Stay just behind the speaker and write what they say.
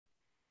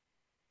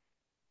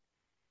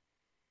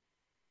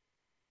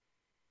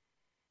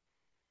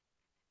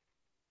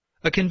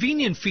A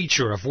convenient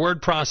feature of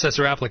word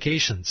processor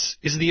applications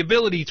is the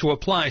ability to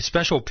apply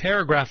special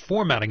paragraph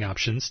formatting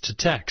options to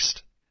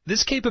text.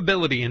 This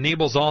capability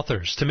enables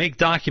authors to make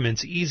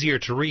documents easier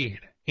to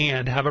read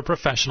and have a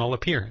professional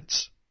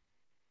appearance.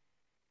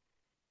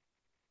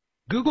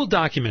 Google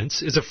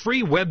Documents is a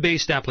free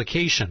web-based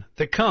application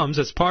that comes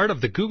as part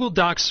of the Google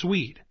Docs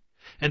suite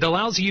and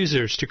allows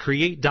users to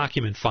create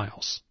document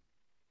files.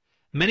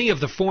 Many of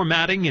the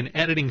formatting and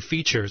editing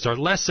features are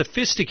less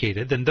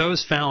sophisticated than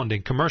those found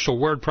in commercial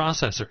word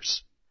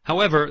processors.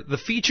 However, the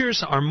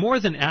features are more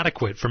than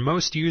adequate for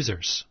most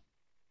users.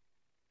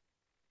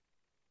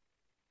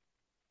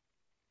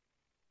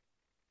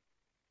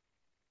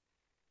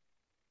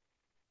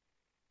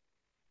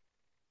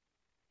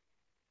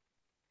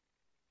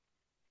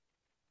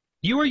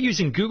 You are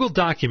using Google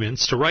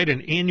Documents to write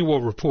an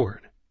annual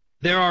report.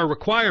 There are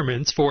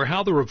requirements for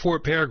how the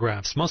report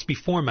paragraphs must be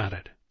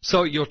formatted,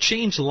 so you'll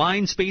change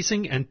line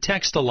spacing and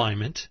text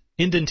alignment,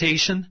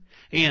 indentation,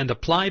 and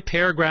apply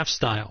paragraph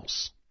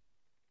styles.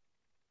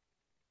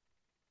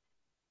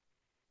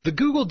 The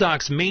Google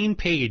Docs main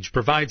page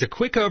provides a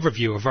quick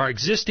overview of our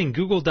existing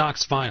Google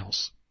Docs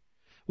files.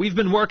 We've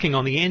been working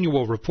on the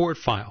annual report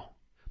file,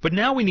 but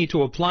now we need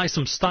to apply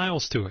some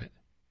styles to it.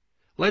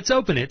 Let's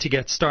open it to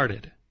get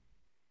started.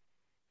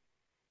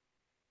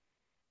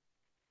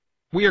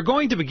 We are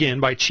going to begin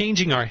by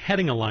changing our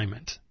heading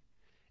alignment.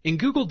 In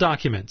Google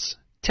Documents,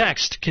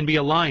 text can be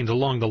aligned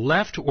along the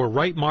left or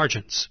right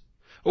margins,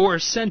 or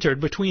centered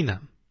between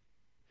them.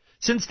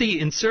 Since the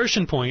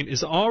insertion point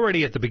is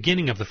already at the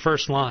beginning of the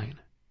first line,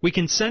 we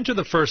can center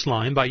the first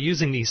line by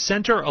using the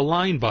Center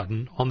Align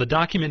button on the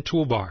document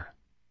toolbar.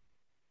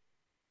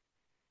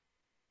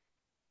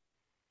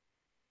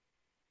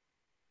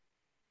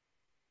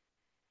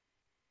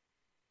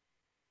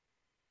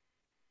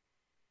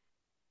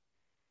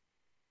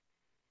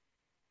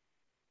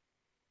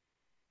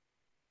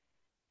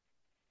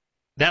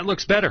 That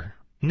looks better.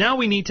 Now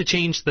we need to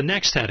change the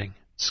next heading,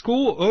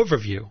 School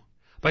Overview,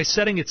 by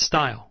setting its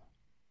style.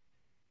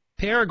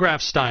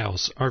 Paragraph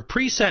styles are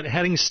preset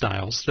heading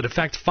styles that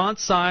affect font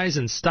size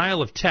and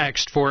style of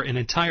text for an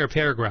entire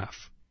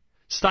paragraph.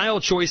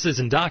 Style choices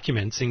in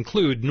documents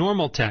include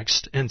normal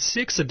text and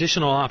 6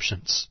 additional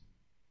options.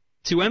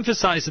 To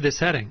emphasize this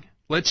heading,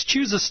 let's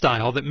choose a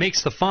style that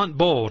makes the font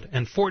bold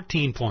and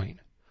 14 point,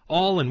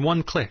 all in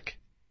one click.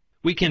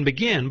 We can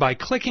begin by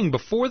clicking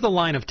before the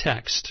line of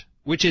text,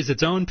 which is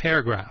its own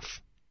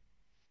paragraph.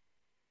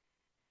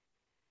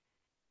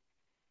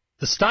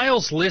 The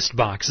Styles list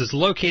box is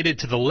located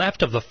to the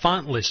left of the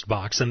font list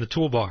box in the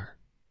toolbar.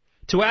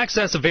 To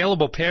access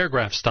available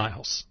paragraph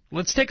styles,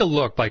 let's take a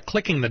look by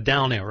clicking the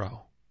down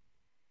arrow.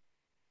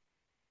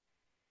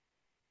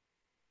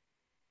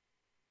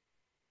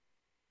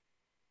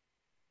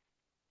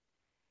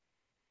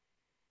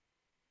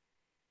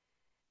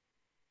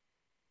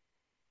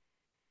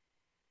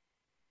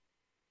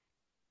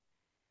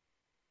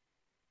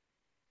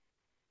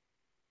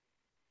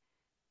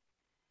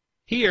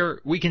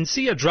 Here, we can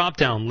see a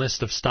drop-down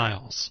list of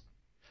styles.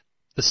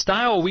 The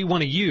style we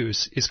want to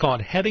use is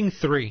called Heading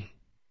 3.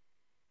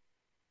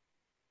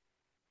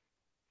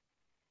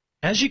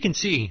 As you can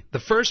see, the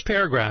first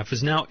paragraph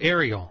is now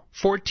Arial,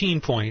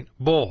 14-point,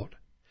 bold,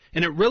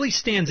 and it really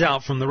stands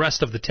out from the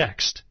rest of the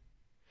text.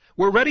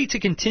 We're ready to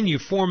continue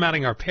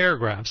formatting our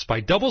paragraphs by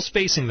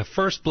double-spacing the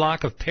first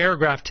block of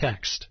paragraph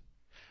text.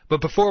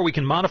 But before we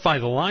can modify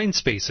the line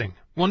spacing,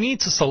 we'll need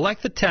to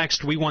select the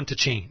text we want to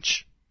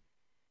change.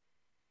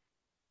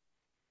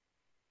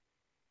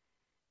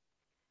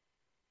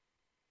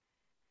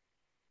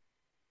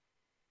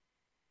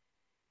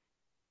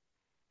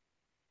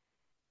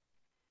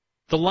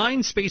 The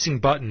line spacing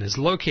button is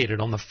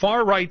located on the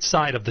far right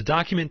side of the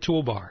document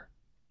toolbar.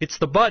 It's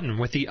the button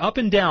with the up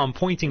and down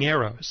pointing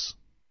arrows.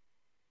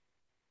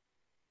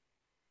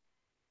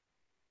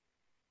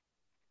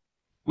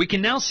 We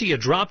can now see a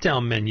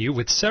drop-down menu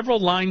with several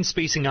line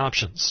spacing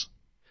options.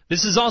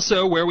 This is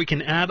also where we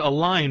can add a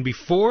line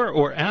before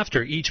or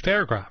after each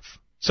paragraph,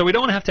 so we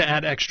don't have to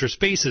add extra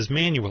spaces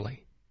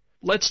manually.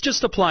 Let's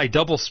just apply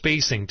double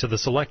spacing to the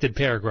selected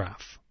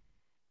paragraph.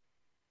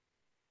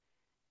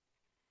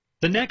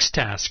 The next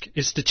task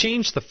is to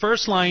change the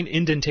first line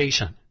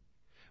indentation.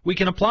 We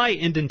can apply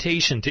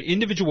indentation to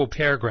individual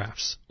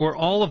paragraphs or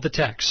all of the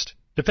text,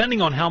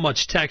 depending on how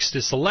much text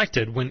is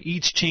selected when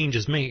each change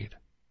is made.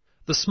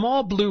 The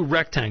small blue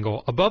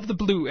rectangle above the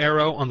blue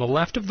arrow on the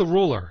left of the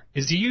ruler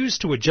is used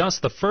to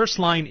adjust the first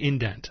line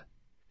indent.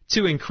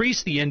 To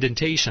increase the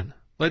indentation,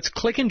 let's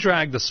click and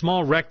drag the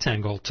small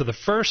rectangle to the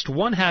first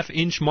 1/2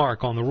 inch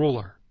mark on the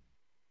ruler.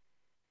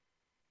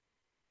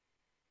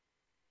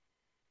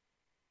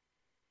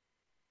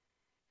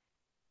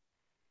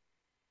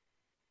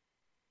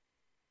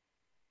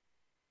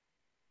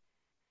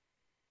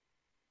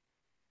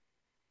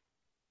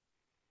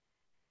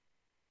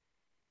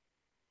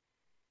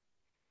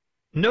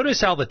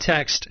 Notice how the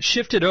text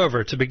shifted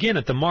over to begin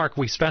at the mark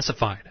we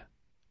specified.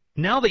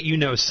 Now that you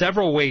know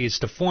several ways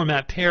to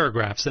format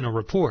paragraphs in a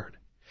report,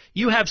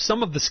 you have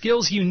some of the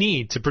skills you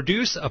need to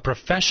produce a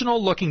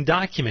professional-looking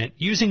document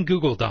using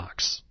Google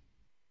Docs.